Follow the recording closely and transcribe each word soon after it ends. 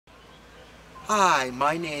Hi,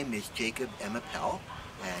 my name is Jacob M. Appel,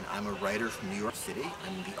 and I'm a writer from New York City.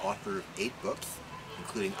 I'm the author of 8 books,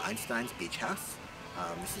 including Einstein's Beach House.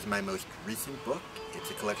 This is my most recent book. It's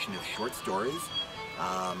a collection of short stories.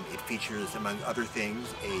 It features, among other things,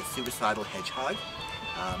 a suicidal hedgehog.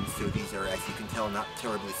 So these are, as you can tell, not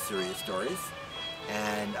terribly serious stories.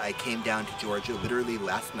 And I came down to Georgia literally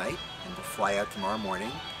last night and will fly out tomorrow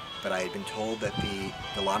morning. But I had been told that the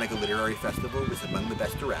Dahlonega Literary Festival was among the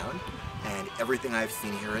best around, and everything I've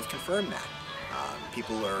seen here has confirmed that.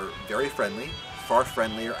 People are very friendly, far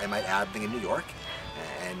friendlier, I might add, than in New York,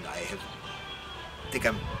 and I think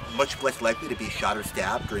I'm much less likely to be shot or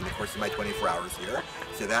stabbed during the course of my 24 hours here,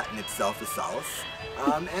 so that in itself is solace.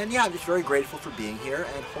 And yeah, I'm just very grateful for being here,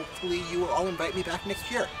 and hopefully you will all invite me back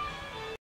next year.